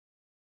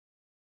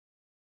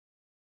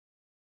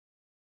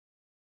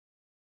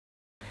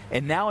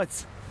and now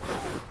it's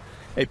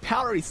a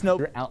powdery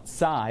snow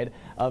outside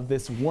of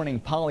this warning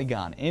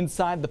polygon.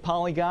 Inside the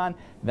polygon,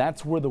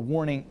 that's where the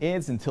warning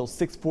is until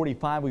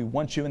 6:45. We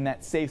want you in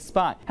that safe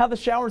spot. How the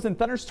showers and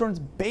thunderstorms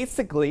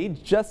basically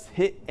just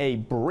hit a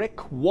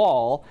brick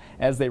wall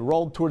as they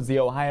rolled towards the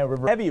Ohio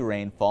River. Heavy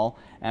rainfall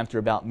after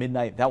about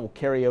midnight. That will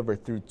carry over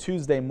through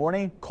Tuesday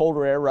morning.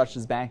 Colder air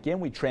rushes back in.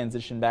 We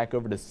transition back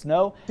over to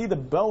snow. See the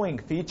bowing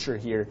feature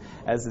here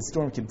as the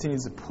storm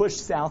continues to push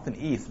south and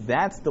east.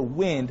 That's the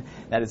wind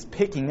that is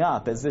picking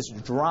up as this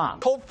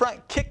drops. Cold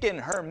front kicking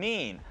her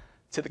mean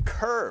to the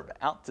curb.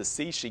 Out to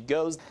sea she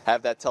goes.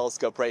 Have that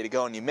telescope ready to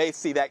go, and you may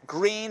see that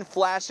green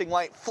flashing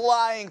light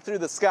flying through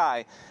the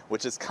sky,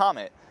 which is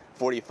Comet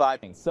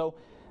 45. So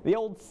the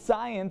old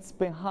science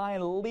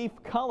behind leaf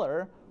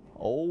color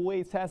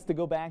always has to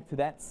go back to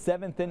that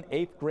 7th and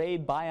 8th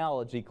grade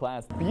biology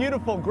class.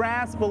 Beautiful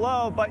grass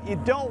below, but you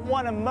don't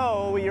want to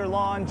mow your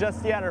lawn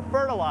just yet or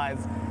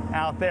fertilize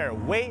out there.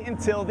 Wait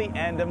until the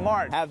end of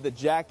March. Have the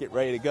jacket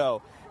ready to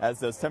go as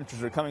those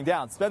temperatures are coming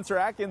down. Spencer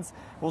Atkins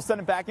will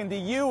send it back into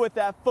you with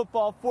that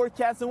football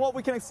forecast and what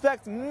we can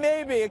expect,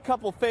 maybe a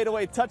couple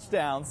fadeaway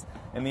touchdowns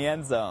in the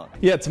end zone.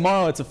 Yeah,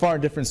 tomorrow it's a far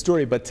different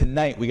story, but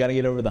tonight we got to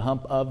get over the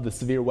hump of the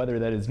severe weather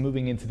that is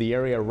moving into the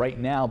area right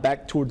now.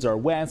 Back towards our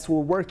west, we're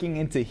working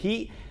into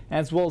heat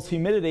as well as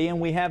humidity,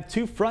 and we have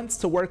two fronts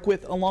to work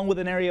with along with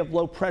an area of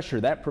low pressure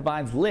that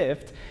provides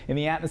lift in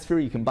the atmosphere.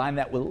 You combine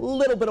that with a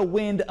little bit of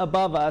wind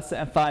above us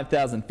at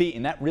 5,000 feet,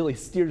 and that really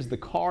steers the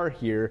car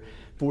here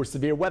for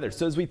severe weather.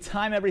 So as we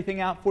time everything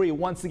out for you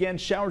once again,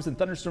 showers and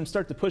thunderstorms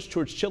start to push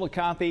towards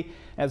Chillicothe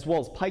as well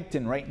as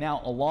Piketon right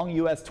now along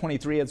US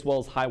 23 as well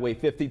as Highway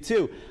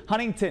 52.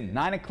 Huntington,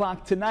 9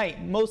 o'clock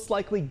tonight, most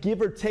likely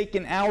give or take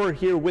an hour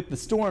here with the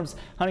storms.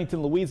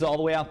 Huntington, Louisa, all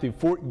the way out through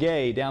Fort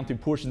Gay, down through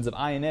portions of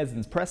Inez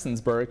and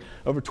Prestonsburg,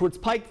 over towards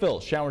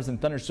Pikeville, showers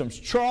and thunderstorms.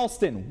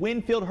 Charleston,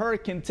 Winfield,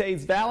 Hurricane,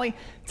 Tays Valley,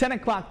 10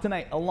 o'clock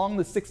tonight along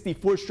the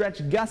 64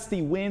 stretch,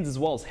 gusty winds as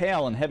well as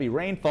hail and heavy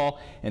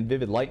rainfall and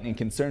vivid lightning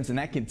concerns, and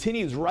that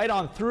continues right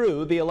on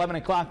through the 11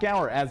 o'clock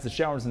hour as the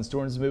showers and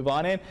storms move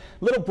on in.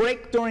 Little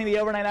break during the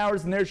overnight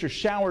hours, and there's your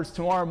showers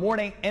tomorrow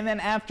morning, and then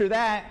after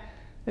that,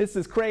 this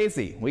is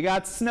crazy. We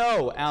got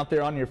snow out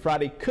there on your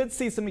Friday. Could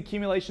see some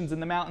accumulations in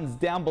the mountains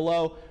down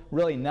below.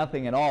 Really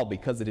nothing at all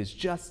because it is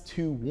just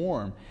too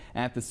warm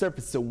at the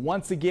surface. So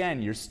once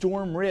again, your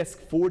storm risk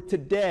for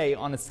today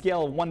on a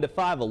scale of 1 to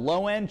 5, a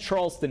low end,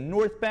 Charleston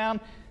northbound,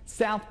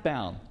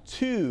 southbound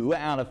 2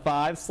 out of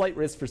 5. Slight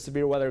risk for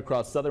severe weather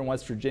across southern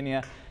West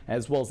Virginia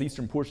as well as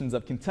eastern portions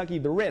of Kentucky.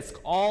 The risk,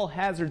 all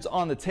hazards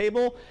on the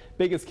table.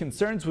 Biggest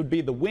concerns would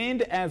be the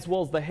wind as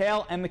well as the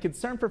hail and the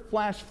concern for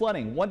flash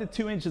flooding. 1 to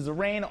 2 inches of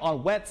rain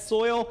on wet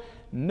soil,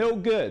 no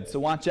good. So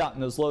watch out in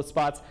those low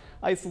spots.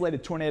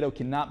 Isolated tornado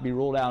cannot be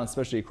ruled out,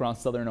 especially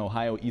across southern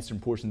Ohio, eastern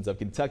portions of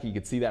Kentucky. You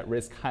can see that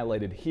risk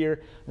highlighted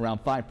here, around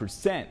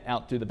 5%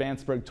 out through the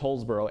Vanceburg,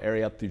 Tollsboro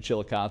area up through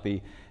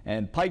Chillicothe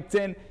and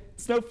Piketon.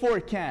 Snow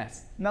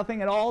forecast,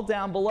 nothing at all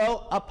down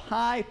below. Up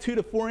high, 2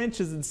 to 4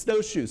 inches in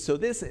snowshoes. So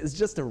this is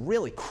just a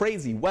really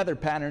crazy weather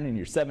pattern in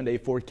your 7-day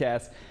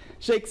forecast.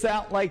 Shakes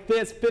out like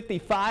this,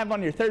 55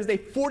 on your Thursday,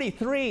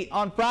 43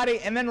 on Friday,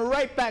 and then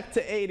right back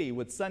to 80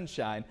 with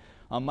sunshine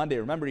on Monday.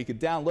 Remember, you could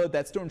download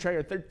that Storm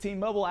Tracker 13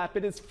 mobile app.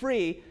 It is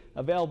free,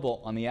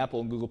 available on the Apple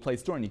and Google Play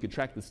Store, and you can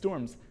track the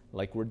storms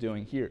like we're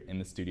doing here in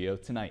the studio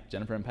tonight.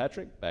 Jennifer and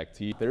Patrick, back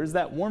to you. There's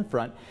that warm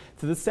front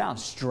to the south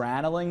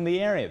straddling the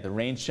area. The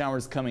rain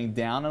showers coming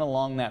down and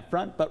along that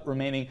front, but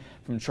remaining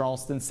from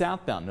Charleston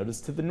southbound.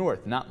 Notice to the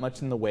north, not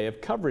much in the way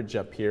of coverage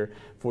up here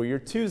for your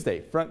Tuesday.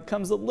 Front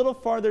comes a little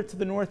farther to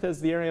the north as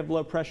the area of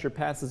low pressure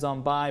passes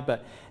on by,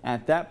 but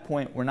at that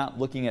point we're not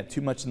looking at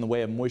too much in the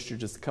way of moisture,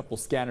 just a couple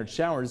scattered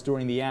showers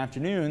during the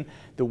afternoon.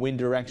 The wind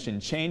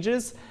direction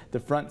changes. The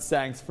front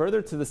sags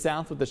further to the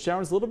south with the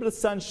showers, a little bit of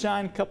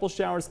sunshine, couple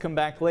showers come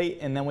back late,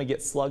 and then we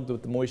get slugged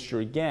with the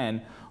moisture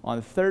again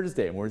on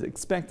Thursday. We're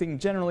expecting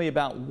generally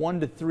about 1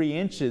 to 3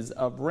 inches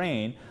of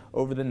rain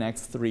over the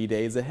next 3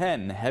 days ahead,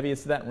 and the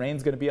heaviest of that rain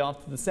is going to be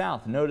off to the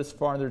south. Notice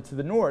farther to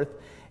the north,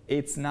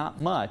 it's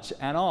not much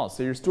at all.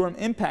 So your storm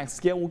impact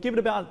scale, we'll give it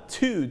about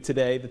 2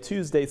 today, the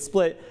Tuesday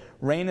split.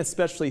 Rain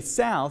especially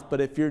south,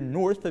 but if you're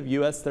north of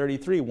US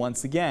 33,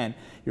 once again,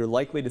 you're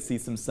likely to see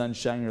some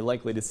sunshine. You're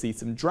likely to see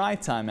some dry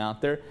time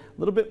out there. A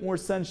little bit more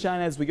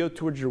sunshine as we go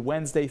towards your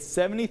Wednesday.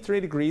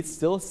 73 degrees,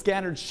 still a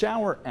scattered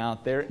shower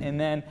out there, and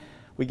then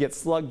we get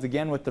slugged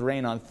again with the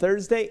rain on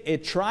Thursday.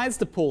 It tries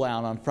to pull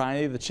out on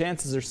Friday. The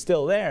chances are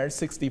still there,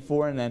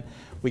 64, and then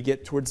we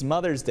get towards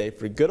Mother's Day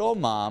for good old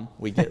mom.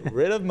 We get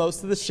rid of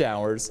most of the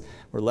showers.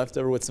 We're left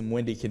over with some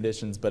windy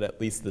conditions, but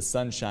at least the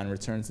sunshine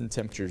returns and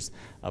temperatures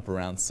up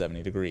around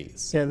 70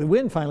 degrees. Yeah, the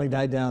wind finally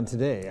died down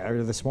today,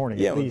 or this morning.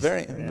 Yeah, at least.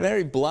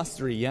 Very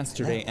blustery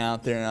yesterday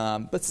out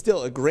there, but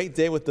still a great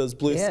day with those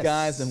blue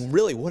skies, and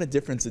really what a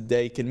difference a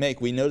day can make.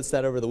 We noticed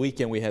that over the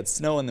weekend. We had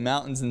snow in the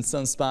mountains in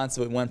some spots,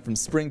 so it went from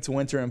spring to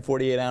winter in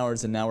 48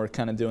 hours, and now we're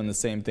kind of doing the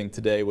same thing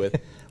today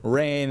with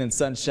rain and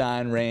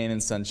sunshine, rain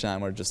and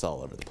sunshine. We're just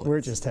all over the place.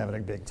 We're just having a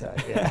big time.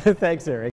 Yeah. Thanks, Erik.